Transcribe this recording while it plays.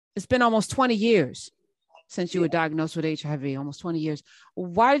It's been almost 20 years since you were diagnosed with HIV, almost 20 years.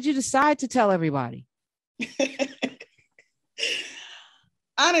 Why did you decide to tell everybody?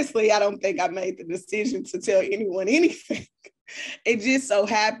 Honestly, I don't think I made the decision to tell anyone anything. It just so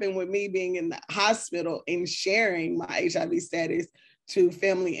happened with me being in the hospital and sharing my HIV status to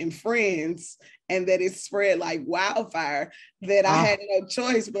family and friends, and that it spread like wildfire, that I had no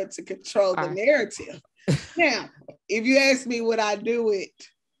choice but to control the narrative. Now, if you ask me what I do it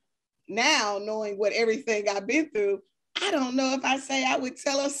now, knowing what everything I've been through, I don't know if I say I would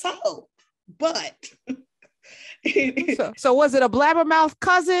tell a soul, but... So was it a blabbermouth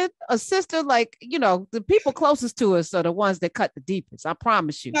cousin, a sister? Like, you know, the people closest to us are the ones that cut the deepest. I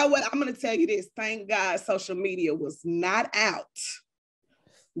promise you. You know what? I'm going to tell you this. Thank God social media was not out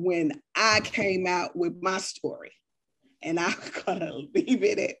when I came out with my story. And I'm going to leave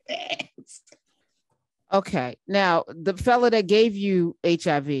it at that. Okay. Now, the fella that gave you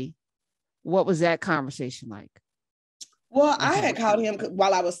HIV, what was that conversation like? Well, I had called him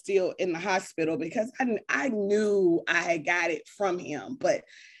while I was still in the hospital because I knew I had got it from him, but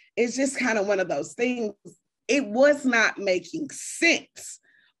it's just kind of one of those things. It was not making sense,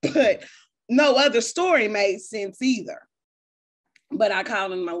 but no other story made sense either. But I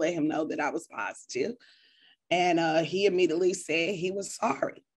called him and I let him know that I was positive, and he immediately said he was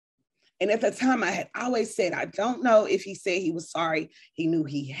sorry. And at the time, I had always said, I don't know if he said he was sorry, he knew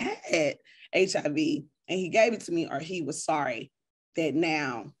he had HIV, and he gave it to me, or he was sorry that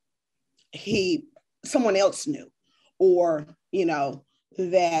now someone else knew, or, you know,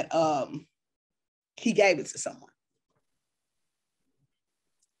 that he gave it to someone.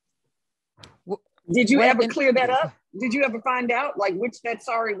 Did you ever clear that up? Did you ever find out like which that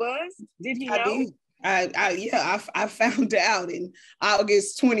sorry was? Did he know? I did. I found out in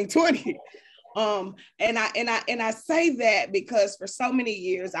August 2020. And I say that because for so many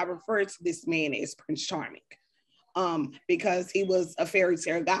years I referred to this man as Prince Charming, because he was a fairy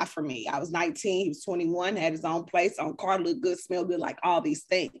tale guy for me. I was 19, he was 21, had his own place, own car, looked good, smelled good, like all these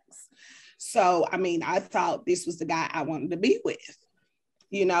things. So, I mean, I thought this was the guy I wanted to be with,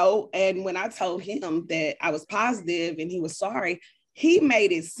 you know? And when I told him that I was positive and he was sorry, he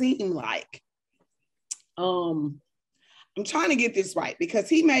made it seem like, I'm trying to get this right, because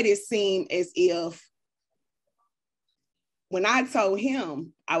he made it seem as if when I told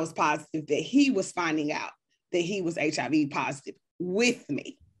him I was positive, that he was finding out that he was HIV positive with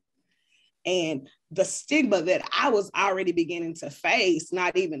me. And the stigma that I was already beginning to face,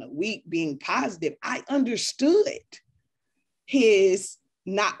 not even a week being positive, I understood his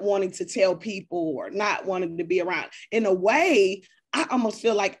not wanting to tell people or not wanting to be around. In a way, I almost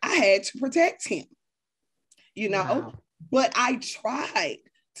feel like I had to protect him, you know? Wow. But I tried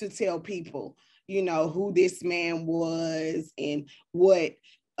to tell people, you know, who this man was and what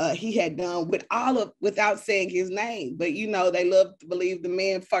he had done without saying his name. But, you know, they love to believe the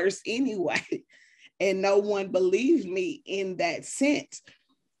man first anyway. And no one believed me in that sense.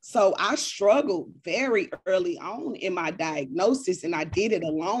 So I struggled very early on in my diagnosis, and I did it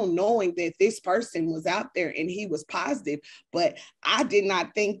alone, knowing that this person was out there and he was positive, but I did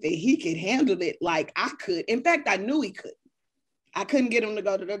not think that he could handle it like I could. In fact, I knew he could. I couldn't get him to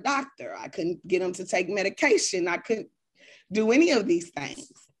go to the doctor. I couldn't get him to take medication. I couldn't do any of these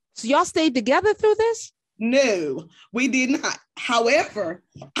things. So y'all stayed together through this? No, we did not. However,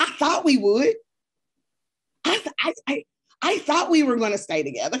 I thought we would. I thought we were going to stay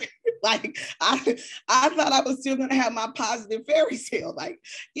together. Like, I thought I was still going to have my positive fairy tale. Like,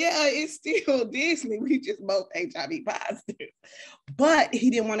 yeah, it's still Disney. We just both HIV positive. But he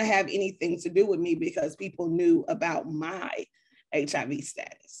didn't want to have anything to do with me because people knew about my HIV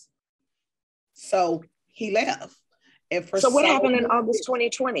status. So he left. And so what happened in August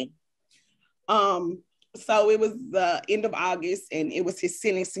 2020? So it was the end of August, and it was his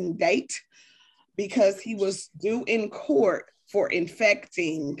sentencing date, because he was due in court for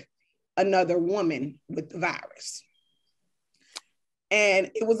infecting another woman with the virus.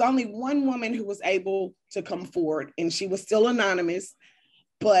 And it was only one woman who was able to come forward, and she was still anonymous,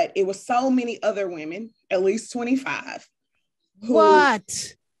 but it was so many other women, at least 25,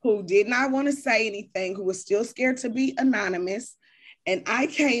 who did not want to say anything, who was still scared to be anonymous. And I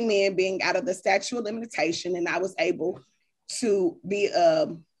came in being out of the statute of limitation, and I was able to be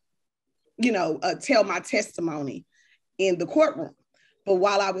tell my testimony in the courtroom. But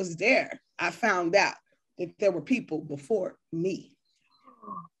while I was there, I found out that there were people before me.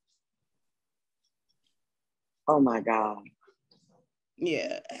 Oh my God.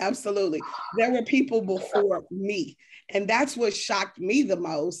 Yeah, absolutely. There were people before me. And that's what shocked me the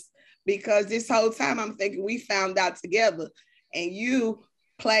most, because this whole time I'm thinking we found out together, and you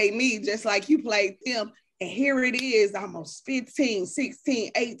played me just like you played them. And here it is, almost 15,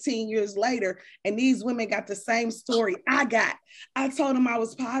 16, 18 years later, and these women got the same story I got. I told him I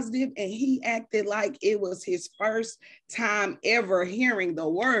was positive, and he acted like it was his first time ever hearing the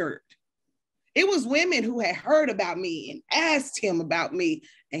word. It was women who had heard about me and asked him about me,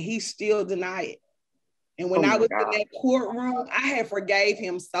 and he still denied it. And when I was in that courtroom, I had forgave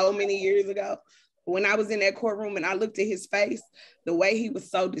him so many years ago. When I was in that courtroom and I looked at his face, the way he was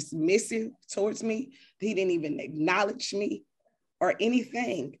so dismissive towards me, he didn't even acknowledge me or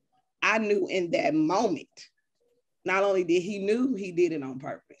anything. I knew in that moment, not only did he knew, he did it on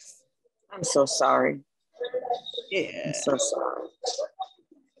purpose. I'm so sorry. Yeah. I'm so sorry.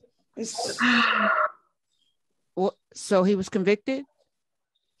 Well, so he was convicted?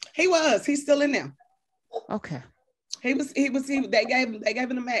 He's still in there. Okay. They gave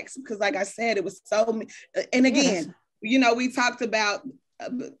him the max because, like I said, it was so. And again, we talked about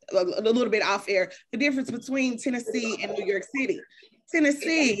a little bit off air the difference between Tennessee and New York City.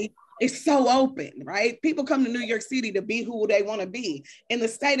 Tennessee is so open, right? People come to New York City to be who they want to be. In the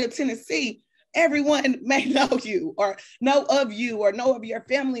state of Tennessee, everyone may know you or know of you or know of your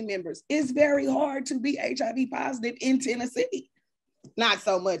family members. It's very hard to be HIV positive in Tennessee. Not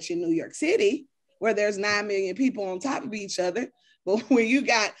so much in New York City, where there's 9 million people on top of each other. But when you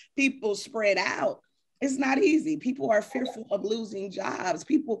got people spread out, it's not easy. People are fearful of losing jobs.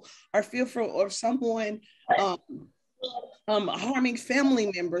 People are fearful of someone harming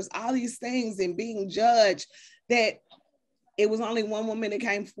family members, all these things, and being judged. That it was only one woman that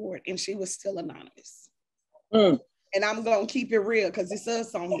came forward, and she was still anonymous. And I'm going to keep it real because it's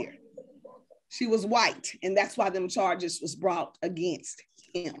us on here. She was white, and that's why them charges was brought against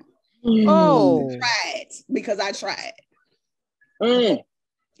him. Oh, I tried because I tried.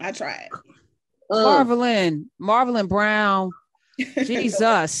 I tried. Marvelyn Brown.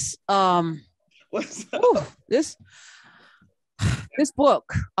 Jesus. This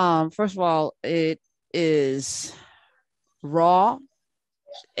book, first of all, it is raw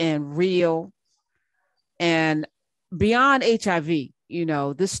and real and beyond HIV.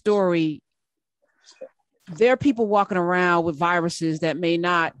 This story, there are people walking around with viruses that may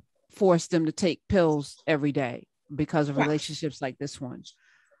not force them to take pills every day because of relationships like this one.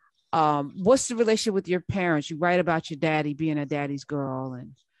 What's the relationship with your parents? You write about your daddy being a daddy's girl,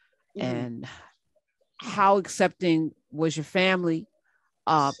 and how accepting was your family?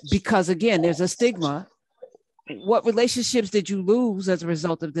 Because again, there's a stigma. What relationships did you lose as a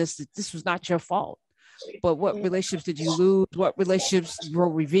result of this? This was not your fault, but what relationships did you lose? What relationships were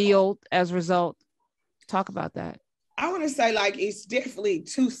revealed as a result? Talk about that. I want to say, it's definitely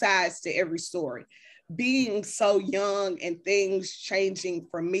two sides to every story. Being so young and things changing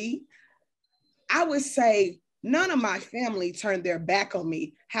for me, I would say none of my family turned their back on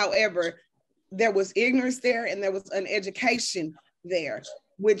me. However, there was ignorance there and there was an education there,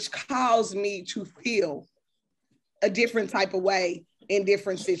 which caused me to feel a different type of way in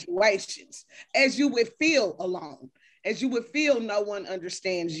different situations, as you would feel alone. As you would feel no one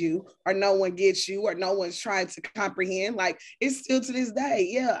understands you or no one gets you or no one's trying to comprehend. It's still to this day.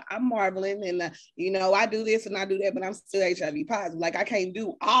 Yeah, I'm Marvelyn and, I do this and I do that, but I'm still HIV positive. I can't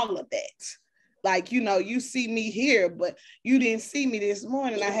do all of that. You see me here, but you didn't see me this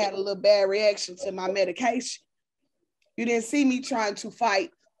morning. I had a little bad reaction to my medication. You didn't see me trying to fight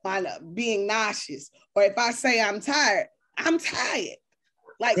my being nauseous. Or if I say I'm tired, I'm tired.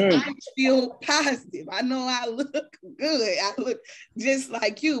 I'm still positive. I know I look good. I look just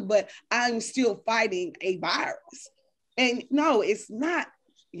like you, but I'm still fighting a virus. And no, it's not,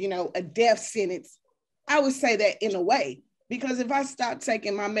 a death sentence. I would say that in a way, because if I stop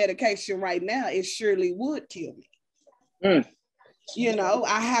taking my medication right now, it surely would kill me.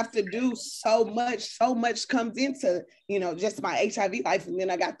 I have to do so much comes into, just my HIV life. And then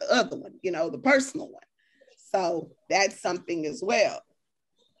I got the other one, the personal one. So that's something as well.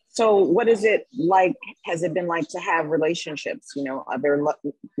 So what is it like? Has it been like to have relationships? Are there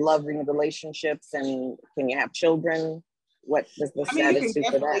loving relationships, and can you have children? What is the status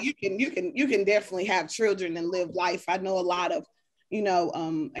for that? You can definitely have children and live life. I know a lot of,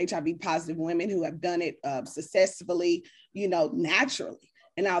 HIV positive women who have done it successfully, naturally,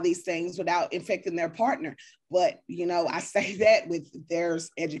 and all these things without infecting their partner. But, I say that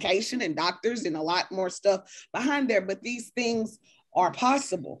there's education and doctors and a lot more stuff behind there, but these things are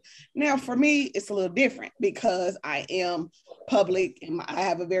possible. Now, for me, it's a little different because I am public and I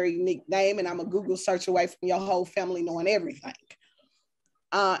have a very unique name, and I'm a Google search away from your whole family knowing everything.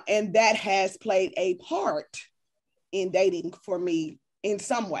 And that has played a part in dating for me in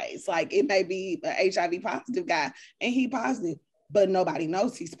some ways. It may be an HIV positive guy and he positive, but nobody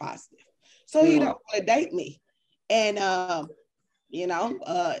knows he's positive. So he don't want to date me. And I've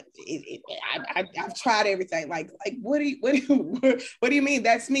tried everything. Like what do you mean?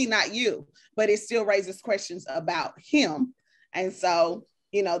 That's me, not you. But it still raises questions about him. And so,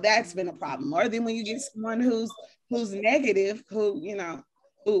 that's been a problem. Or then when you get someone who's negative, who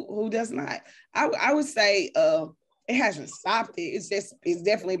does not, I would say it hasn't stopped it. It's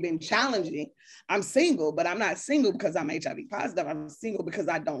definitely been challenging. I'm single, but I'm not single because I'm HIV positive. I'm single because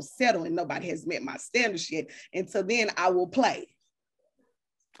I don't settle and nobody has met my standards yet. And so then I will play.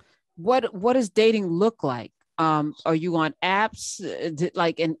 What does dating look like? Are you on apps?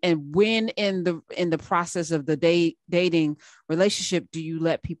 And when in the process of the dating relationship do you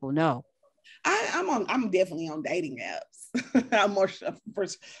let people know? I'm definitely on dating apps. I'm more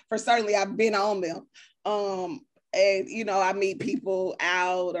for certainly I've been on them. And I meet people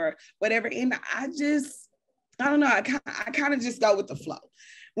out or whatever, and I don't know. I kind of just go with the flow.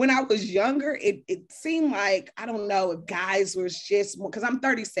 When I was younger, it seemed like, I don't know if guys was just more, because I'm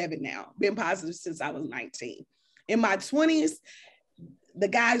 37 now, been positive since I was 19. In my 20s, the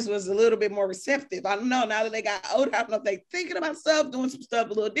guys was a little bit more receptive. I don't know, now that they got older, I don't know if they thinking about stuff, doing some stuff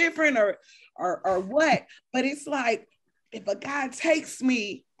a little different or what, but it's like, if a guy takes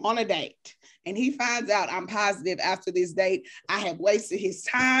me on a date and he finds out I'm positive after this date, I have wasted his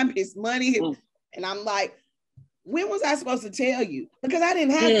time, his money, and I'm like, when was I supposed to tell you? Because I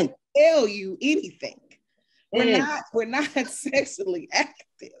didn't have to tell you anything. We're not sexually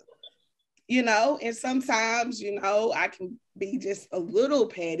active, and sometimes, I can be just a little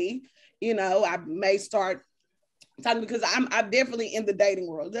petty, I may start talking because I'm definitely in the dating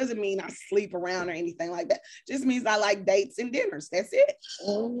world. Doesn't mean I sleep around or anything like that. Just means I like dates and dinners. That's it.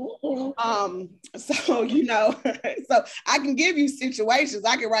 So, so I can give you situations.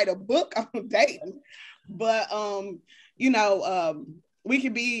 I can write a book on dating. But, we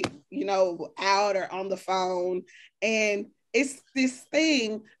could be, out or on the phone. And it's this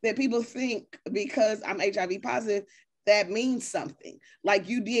thing that people think because I'm HIV positive, that means something. Like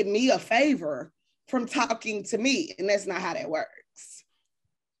you did me a favor from talking to me. And that's not how that works.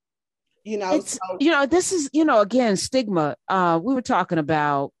 This is, again, stigma. We were talking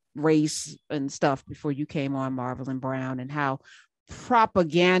about race and stuff before you came on, Marvelyn Brown, and how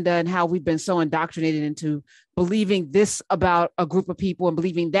propaganda and how we've been so indoctrinated into believing this about a group of people and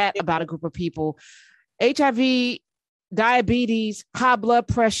believing that about a group of people. HIV, diabetes, high blood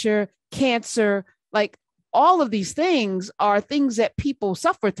pressure, cancer, like all of these things are things that people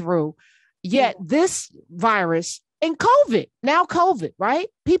suffer through. Yet this virus and COVID, right?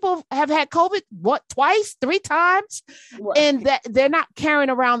 People have had COVID, twice, 3 times, right. And that they're not carrying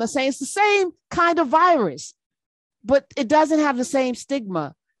around the same. It's the same kind of virus, but it doesn't have the same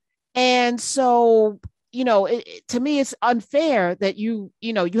stigma. And so, to me, it's unfair that you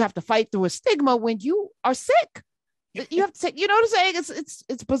have to fight through a stigma when you are sick. You have to take, what I'm saying?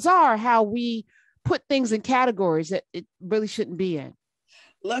 It's bizarre how we put things in categories that it really shouldn't be in.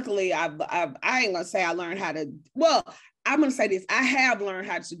 Luckily, I ain't gonna say I learned how to, well, I'm gonna say this. I have learned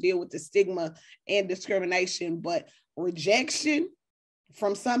how to deal with the stigma and discrimination, but rejection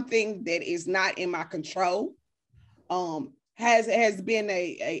from something that is not in my control has been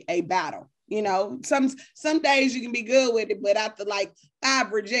a battle. Some days you can be good with it, but after like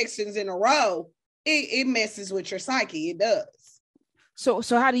 5 rejections in a row, it messes with your psyche. It does. So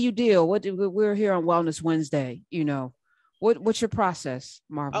how do you deal? We're here on Wellness Wednesday, What's your process,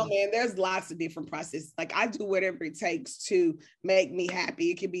 Marvelyn? Oh man, there's lots of different processes. Like I do whatever it takes to make me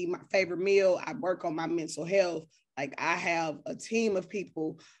happy. It could be my favorite meal. I work on my mental health. Like I have a team of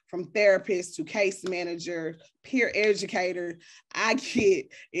people from therapists to case manager, peer educator. I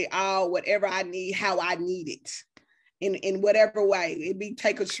get it all, whatever I need, how I need it in whatever way. It'd be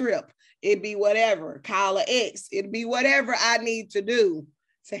take a trip. It'd be whatever, call an ex. It'd be whatever I need to do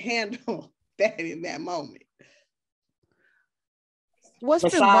to handle that in that moment. What's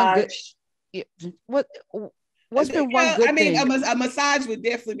been one good? What's been one good thing? A massage would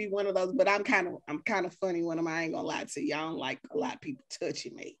definitely be one of those, but I'm kind of funny when I ain't gonna lie to you. I don't like a lot of people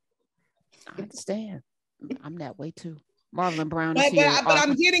touching me. I understand. I'm that way too. Marvelyn Brown is here. But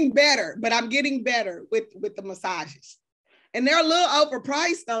I'm getting better. But I'm getting better with the massages, and they're a little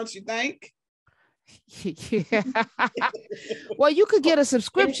overpriced, don't you think? Yeah. Well, you could get a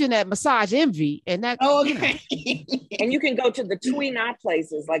subscription at Massage Envy, and that. Oh, okay. And you can go to the Tweena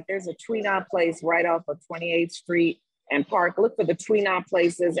places. Like there's a Tweena place right off of 28th Street and Park. Look for the Tweena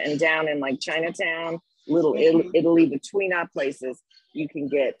places, and down in like Chinatown, Little Italy, the Tweena places. You can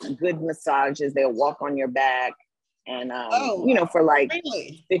get good massages. They'll walk on your back. And, Oh, for like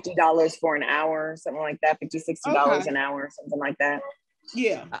really? $50 for an hour, something like that, $50, $60 Okay. an hour, something like that.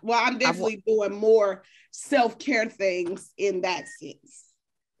 Yeah. Well, I'm I, definitely doing more self-care things in that sense.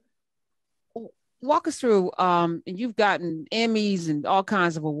 walk us through. You've gotten Emmys and all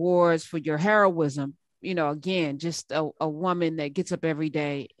kinds of awards for your heroism. Again, just a woman that gets up every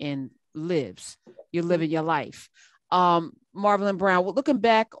day and lives. You're living your life. Marvelyn Brown, looking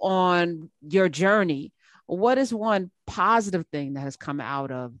back on your journey, what is one positive thing that has come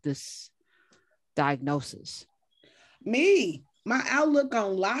out of this diagnosis? Me, my outlook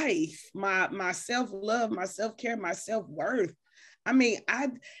on life, my self-love, my self-care, my self-worth. I mean, I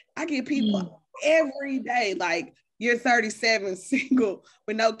get people every day like, you're 37, single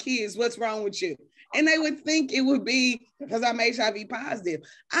with no kids, what's wrong with you? And they would think it would be because I'm HIV positive.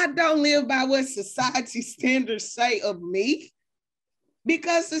 I don't live by what society standards say of me,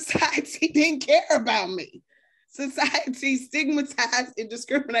 because society didn't care about me. Society stigmatized and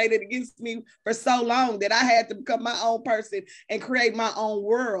discriminated against me for so long that I had to become my own person and create my own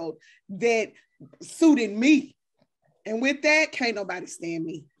world that suited me. And with that, can't nobody stand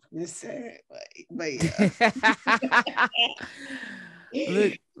me. It's sad, but yeah.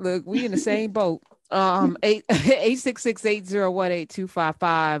 look, we in the same boat.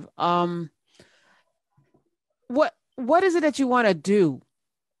 866-801-8255. What is it that you want to do?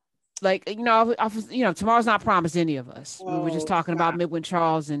 Like, tomorrow's not promised any of us. We were just talking about Midwin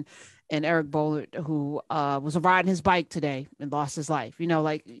Charles and Eric Bollard, who was riding his bike today and lost his life.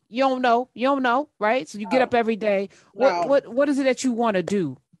 Like, you don't know, right? So you get up every day. What is it that you want to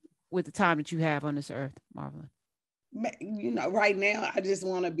do with the time that you have on this earth, Marvelyn? Right now, I just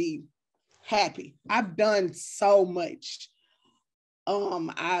want to be happy. I've done so much.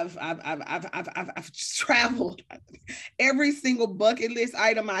 I've traveled every single bucket list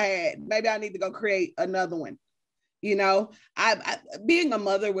item I had. Maybe I need to go create another one. I being a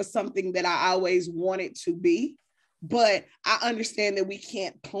mother was something that I always wanted to be, but I understand that we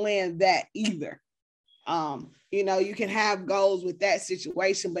can't plan that either. You can have goals with that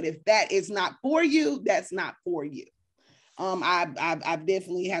situation, but if that is not for you, that's not for you. I've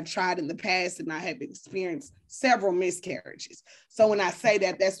definitely have tried in the past, and I have experienced several miscarriages. So when I say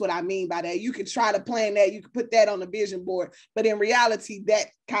that, that's what I mean by that. You can try to plan that, you can put that on the vision board, but in reality, that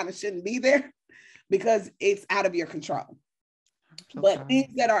kind of shouldn't be there because it's out of your control. But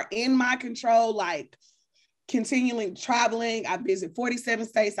things that are in my control, like continuing traveling, I visit 47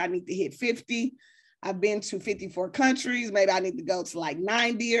 states, I need to hit 50. I've been to 54 countries. Maybe I need to go to like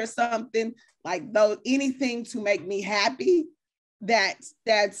 90 or something. Like those, anything to make me happy. That's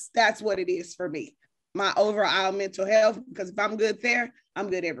what it is for me. My overall mental health, because if I'm good there,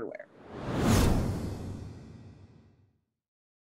 I'm good everywhere.